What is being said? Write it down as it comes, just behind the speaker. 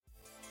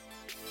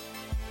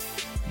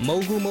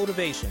Mogul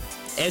Motivation,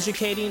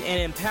 educating and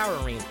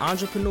empowering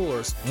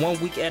entrepreneurs 1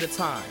 week at a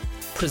time.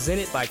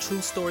 Presented by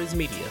True Stories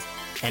Media.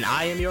 And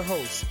I am your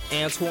host,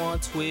 Antoine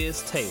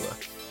Twiz Taylor.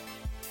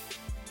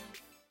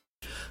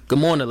 Good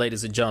morning,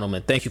 ladies and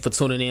gentlemen. Thank you for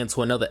tuning in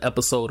to another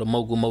episode of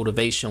Mogul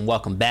Motivation.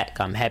 Welcome back.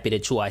 I'm happy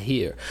that you are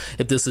here.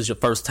 If this is your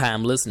first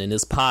time listening,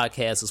 this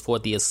podcast is for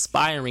the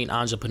aspiring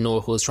entrepreneur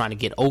who is trying to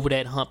get over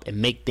that hump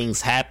and make things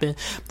happen.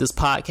 This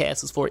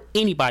podcast is for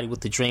anybody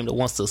with a dream that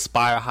wants to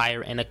aspire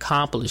higher and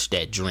accomplish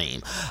that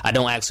dream. I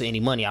don't ask for any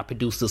money. I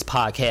produce this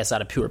podcast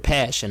out of pure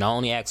passion. I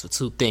only ask for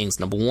two things.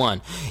 Number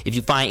one, if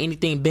you find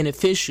anything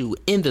beneficial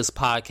in this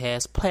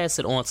podcast, pass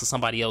it on to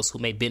somebody else who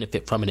may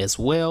benefit from it as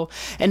well.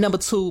 And number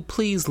two,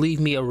 please leave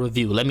me a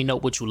review. Let me know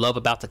what you love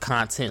about the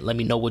content. Let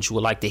me know what you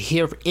would like to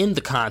hear in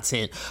the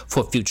content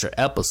for future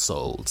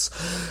episodes.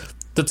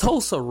 The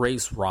Tulsa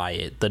race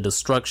riot, the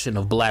destruction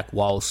of Black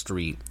Wall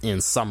Street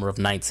in summer of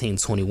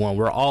 1921.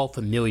 We're all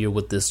familiar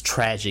with this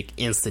tragic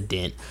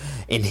incident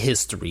in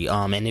history.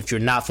 And if you're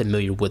not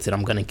familiar with it,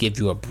 I'm going to give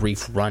you a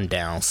brief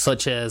rundown.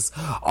 Such as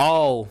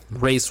all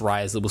race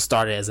riots, it was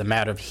started as a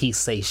matter of he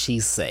say, she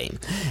say.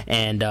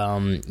 And,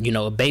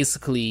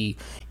 basically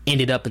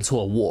ended up into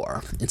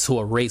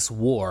a race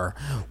war,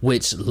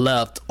 which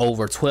left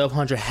over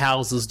 1,200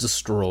 houses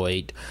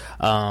destroyed.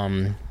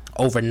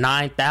 Over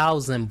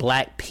 9,000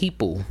 black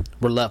people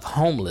were left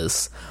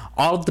homeless.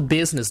 All of the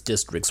business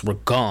districts were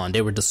gone.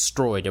 They were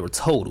destroyed. They were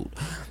totaled.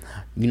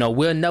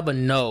 We'll never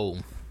know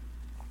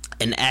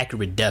an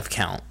accurate death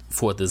count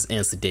for this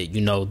incident.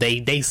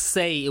 They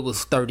say it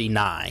was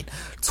 39.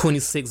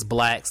 26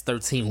 blacks,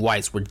 13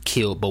 whites were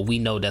killed, but we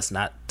know that's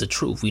not the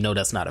truth. We know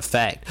that's not a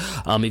fact.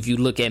 If you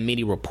look at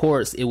many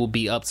reports, it will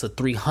be up to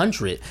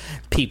 300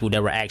 people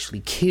that were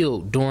actually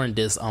killed during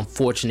this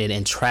unfortunate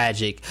and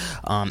tragic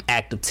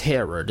act of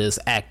terror, this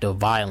act of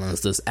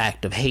violence, this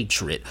act of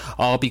hatred,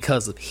 all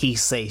because of he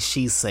say,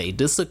 she say.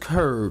 This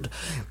occurred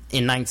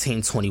in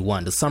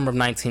 1921, the summer of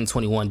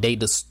 1921. They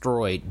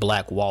destroyed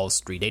Black Wall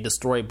Street. They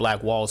destroyed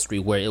Black Wall Street,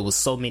 where it was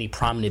so many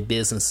prominent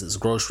businesses,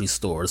 grocery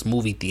stores,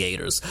 movie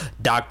theaters,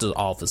 doctor's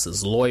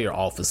offices, lawyer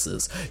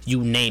offices,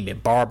 you name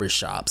it,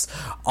 barbershops,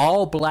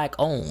 all black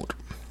owned.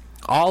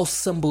 All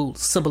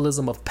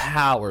symbolism of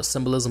power,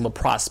 symbolism of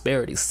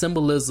prosperity,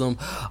 symbolism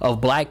of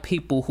black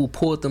people who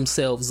pulled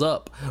themselves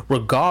up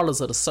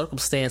regardless of the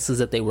circumstances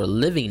that they were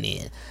living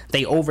in.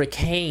 They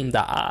overcame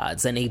the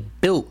odds and they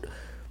built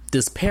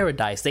this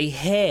paradise. They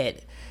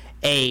had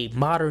a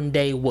modern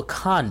day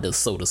Wakanda,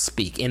 so to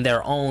speak, in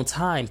their own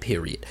time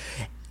period.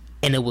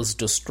 And it was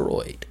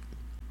destroyed.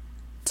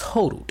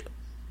 Totaled.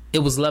 It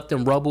was left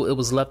in rubble. It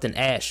was left in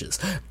ashes.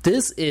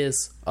 This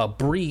is a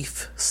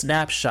brief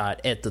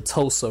snapshot at the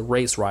Tulsa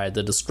race riot,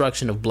 the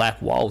destruction of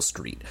Black Wall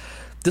Street.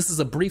 This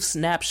is a brief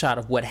snapshot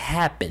of what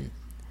happened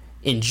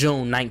in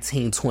June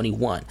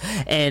 1921.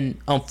 And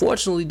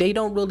unfortunately, they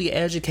don't really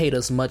educate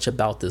us much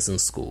about this in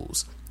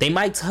schools. They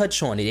might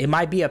touch on it. It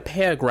might be a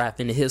paragraph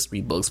in the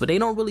history books, but they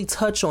don't really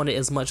touch on it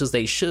as much as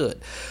they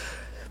should.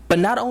 But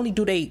not only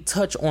do they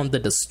touch on the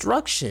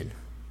destruction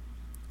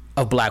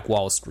of Black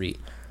Wall Street,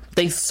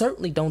 they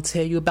certainly don't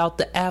tell you about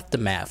the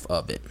aftermath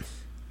of it.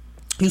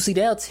 You see,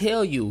 they'll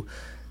tell you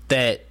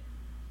that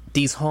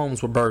these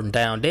homes were burned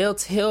down. They'll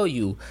tell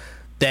you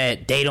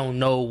that they don't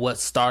know what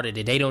started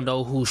it. They don't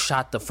know who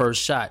shot the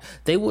first shot.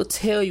 They will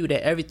tell you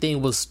that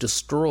everything was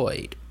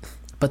destroyed,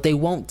 but they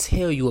won't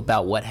tell you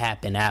about what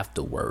happened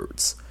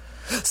afterwards.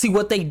 See,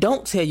 what they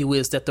don't tell you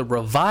is that the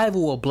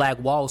revival of Black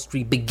Wall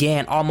Street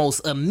began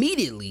almost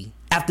immediately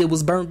after it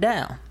was burned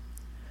down.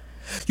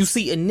 You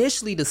see,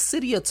 initially, the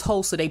city of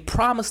Tulsa, they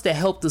promised to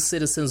help the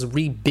citizens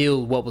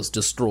rebuild what was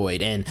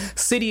destroyed. And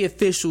city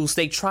officials,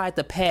 they tried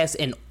to pass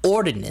an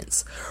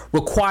ordinance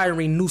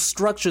requiring new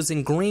structures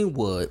in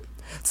Greenwood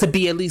to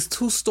be at least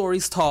 2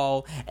 stories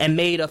tall and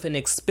made of an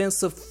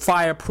expensive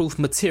fireproof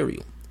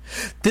material.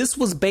 This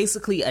was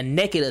basically a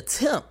naked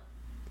attempt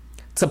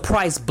to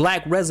price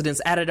black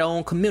residents out of their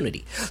own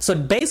community. So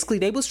basically,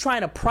 they was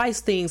trying to price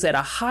things at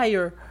a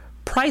higher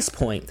price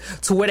point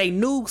to where they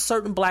knew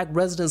certain black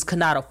residents could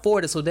not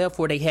afford it, so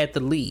therefore they had to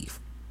leave.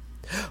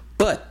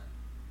 But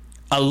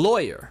a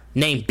lawyer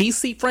named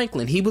B.C.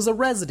 Franklin, he was a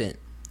resident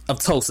of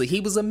Tulsa. He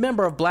was a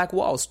member of Black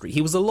Wall Street.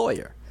 He was a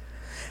lawyer.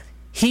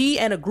 He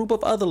and a group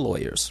of other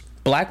lawyers,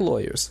 black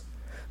lawyers,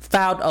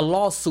 filed a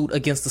lawsuit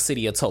against the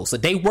city of Tulsa.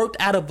 They worked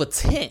out of a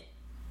tent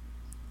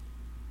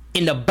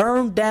in the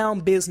burned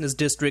down business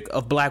district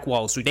of Black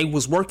Wall Street. They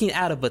was working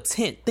out of a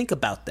tent. Think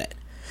about that.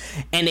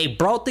 And they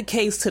brought the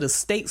case to the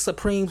state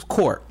Supreme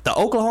Court, the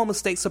Oklahoma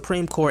State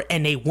Supreme Court,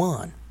 and they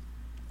won.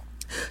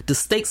 The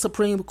state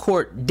Supreme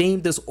Court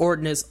deemed this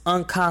ordinance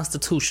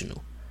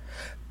unconstitutional.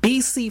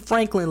 B.C.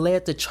 Franklin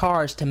led the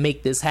charge to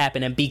make this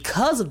happen. And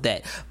because of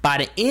that, by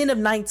the end of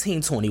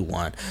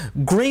 1921,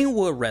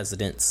 Greenwood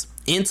residents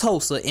in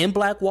Tulsa, in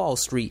Black Wall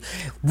Street,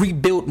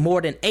 rebuilt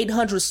more than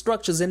 800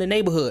 structures in the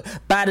neighborhood.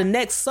 By the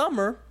next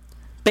summer,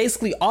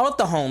 basically all of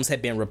the homes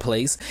had been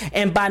replaced,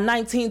 and by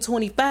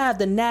 1925,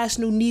 the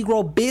National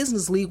Negro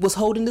Business League was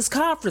holding this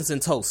conference in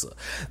Tulsa.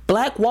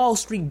 Black Wall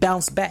Street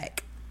bounced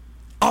back.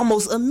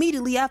 Almost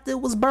immediately after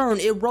it was burned,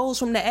 it rose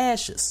from the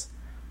ashes.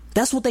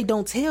 That's what they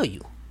don't tell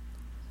you.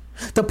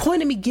 The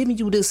point of me giving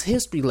you this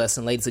history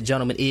lesson, ladies and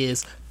gentlemen,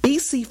 is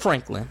B.C.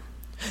 Franklin,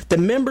 the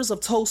members of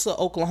Tulsa,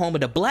 Oklahoma,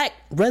 the black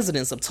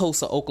residents of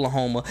Tulsa,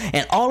 Oklahoma,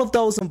 and all of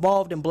those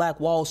involved in Black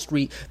Wall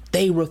Street,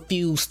 they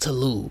refused to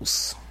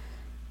lose.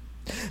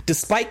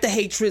 Despite the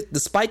hatred,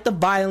 despite the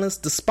violence,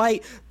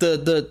 despite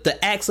the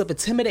acts of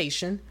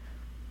intimidation,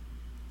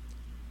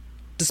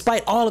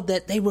 despite all of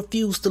that, they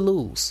refused to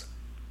lose.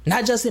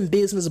 Not just in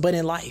business, but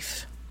in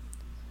life.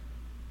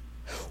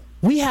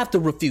 We have to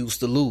refuse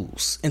to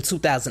lose in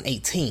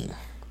 2018.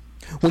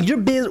 When you're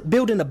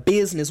building a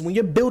business, when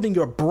you're building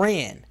your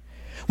brand,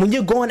 when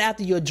you're going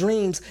after your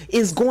dreams,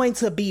 it's going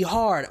to be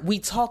hard. We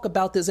talk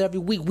about this every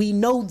week. We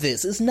know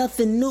this. It's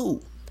nothing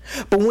new.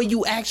 But when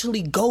you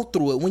actually go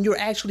through it, when you're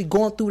actually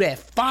going through that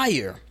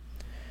fire,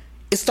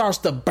 it starts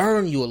to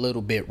burn you a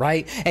little bit,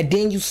 right? And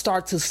then you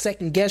start to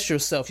second guess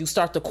yourself. You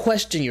start to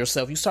question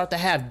yourself. You start to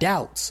have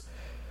doubts.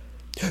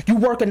 You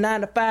work a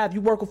 9-to-5,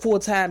 you work a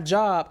full-time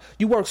job,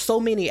 you work so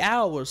many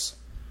hours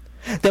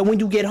that when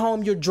you get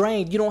home, you're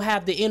drained. You don't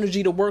have the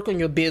energy to work on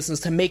your business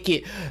to make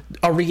it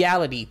a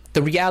reality,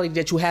 the reality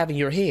that you have in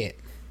your head.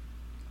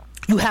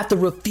 You have to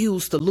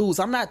refuse to lose.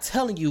 I'm not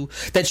telling you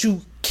that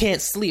you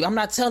can't sleep. I'm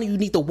not telling you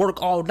need to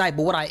work all night.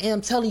 But what I am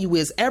telling you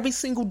is every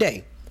single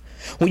day,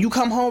 when you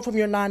come home from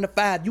your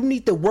 9-to-5, you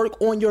need to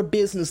work on your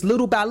business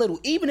little by little,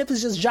 even if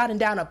it's just jotting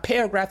down a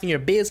paragraph in your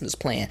business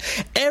plan.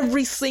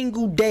 Every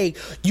single day,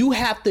 you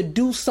have to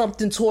do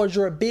something towards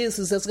your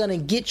business that's going to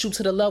get you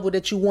to the level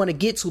that you want to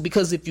get to,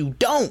 because if you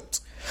don't,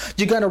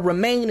 you're going to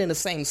remain in the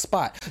same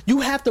spot.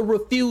 You have to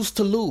refuse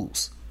to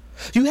lose.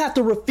 You have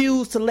to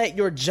refuse to let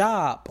your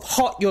job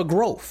halt your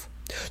growth.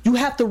 You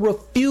have to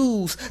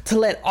refuse to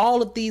let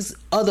all of these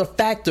other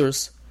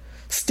factors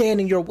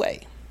stand in your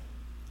way.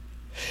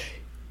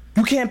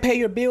 You can't pay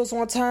your bills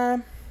on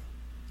time.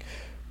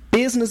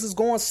 Business is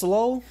going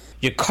slow.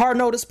 Your car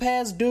note is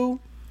past due.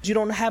 You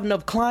don't have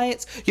enough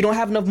clients. You don't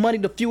have enough money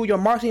to fuel your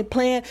marketing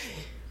plan.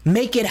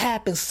 Make it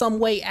happen some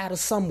way out of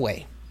some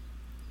way.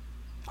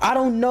 I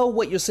don't know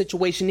what your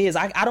situation is.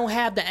 I don't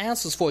have the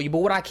answers for you. But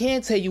what I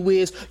can tell you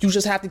is you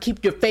just have to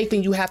keep your faith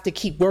and you have to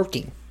keep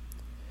working.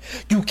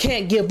 You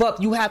can't give up.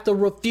 You have to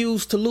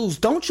refuse to lose.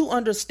 Don't you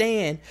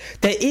understand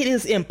that it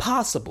is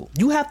impossible?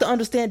 You have to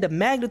understand the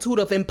magnitude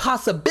of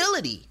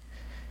impossibility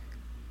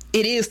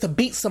it is to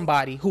beat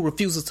somebody who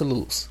refuses to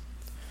lose.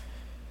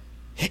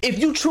 If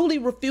you truly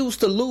refuse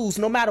to lose,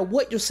 no matter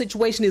what your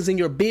situation is in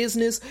your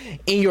business,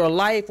 in your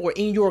life, or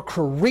in your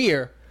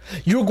career,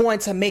 you're going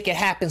to make it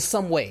happen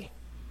some way.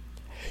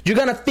 You're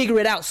going to figure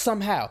it out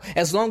somehow,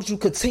 as long as you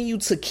continue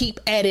to keep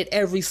at it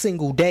every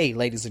single day,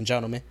 ladies and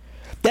gentlemen.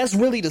 That's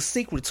really the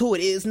secret to it.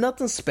 It is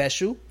nothing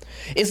special.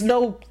 It's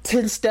no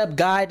 10-step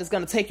guide that's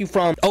going to take you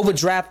from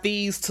overdraft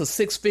fees to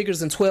 6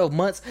 figures in 12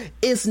 months.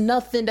 It's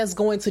nothing that's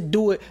going to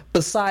do it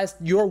besides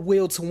your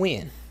will to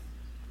win.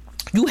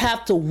 You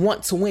have to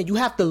want to win. You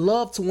have to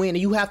love to win, and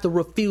you have to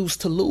refuse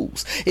to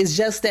lose. It's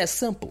just that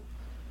simple.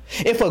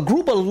 If a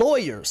group of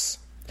lawyers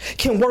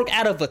can work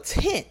out of a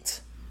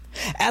tent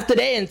after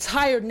their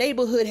entire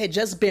neighborhood had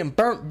just been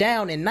burnt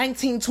down in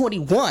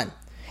 1921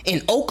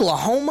 in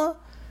Oklahoma,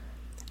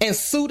 and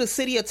sue the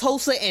city of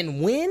Tulsa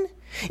and win,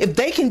 if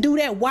they can do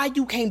that, why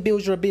you can't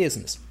build your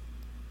business?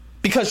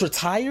 Because you're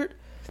tired?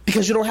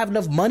 Because you don't have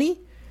enough money?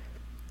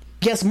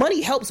 Yes, money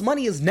helps.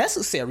 Money is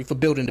necessary for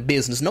building the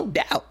business, no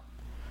doubt.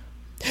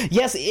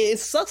 Yes, it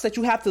sucks that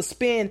you have to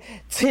spend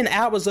 10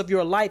 hours of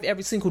your life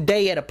every single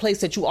day at a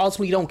place that you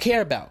ultimately don't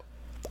care about.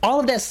 All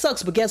of that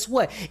sucks, but guess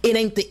what? It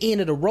ain't the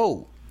end of the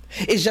road.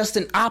 It's just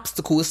an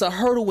obstacle. It's a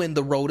hurdle in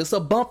the road. It's a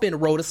bump in the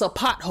road. It's a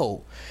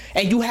pothole.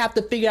 And you have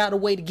to figure out a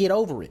way to get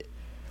over it.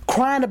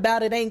 Crying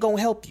about it ain't going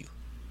to help you.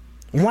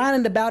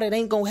 Whining about it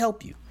ain't going to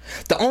help you.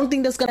 The only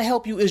thing that's going to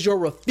help you is your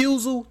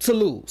refusal to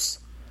lose.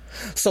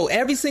 So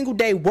every single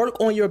day,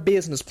 work on your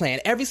business plan.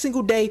 Every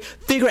single day,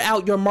 figure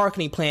out your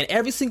marketing plan.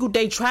 Every single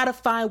day, try to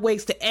find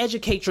ways to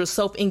educate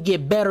yourself and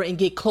get better and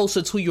get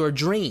closer to your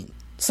dream.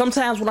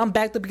 Sometimes when I'm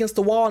backed up against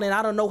the wall and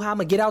I don't know how I'm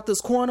going to get out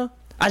this corner,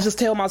 I just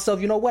tell myself,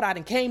 you know what? I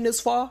done came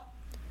this far.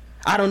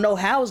 I don't know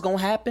how it's going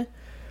to happen,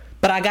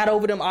 but I got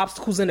over them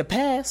obstacles in the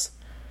past.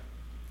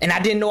 And I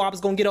didn't know I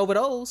was going to get over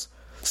those.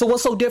 So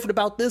what's so different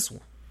about this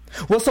one?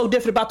 What's so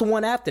different about the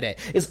one after that?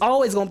 It's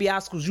always going to be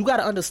obstacles. You got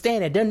to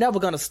understand that they're never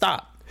going to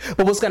stop.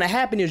 But what's going to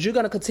happen is you're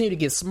going to continue to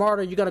get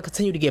smarter. You're going to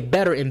continue to get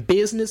better in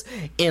business,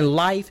 in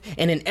life,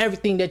 and in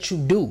everything that you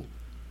do.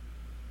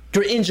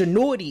 Your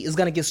ingenuity is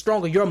going to get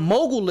stronger. Your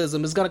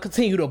mogulism is going to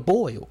continue to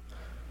boil.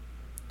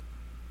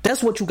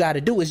 That's what you got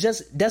to do.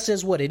 That's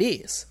just what it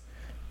is.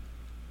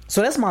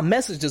 So that's my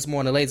message this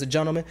morning, ladies and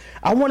gentlemen.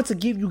 I wanted to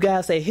give you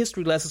guys a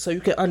history lesson so you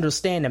can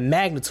understand the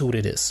magnitude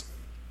of this.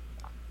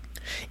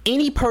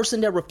 Any person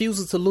that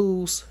refuses to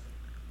lose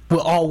will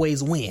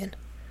always win.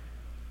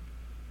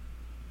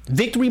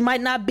 Victory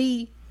might not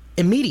be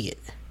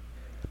immediate,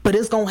 but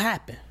it's going to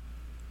happen.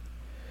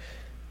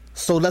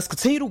 So let's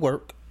continue to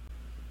work.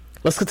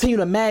 Let's continue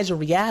to imagine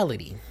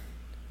reality.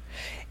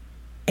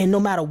 And no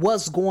matter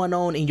what's going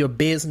on in your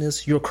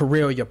business, your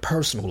career, or your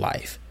personal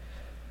life,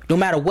 no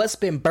matter what's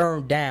been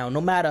burned down,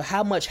 no matter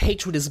how much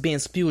hatred is being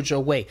spewed your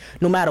way,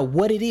 no matter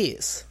what it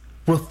is,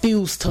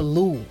 refuse to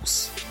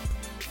lose.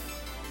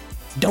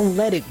 Don't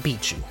let it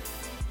beat you.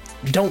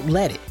 Don't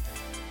let it.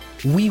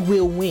 We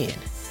will win.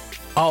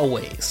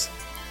 Always.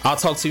 I'll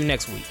talk to you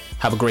next week.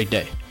 Have a great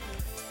day.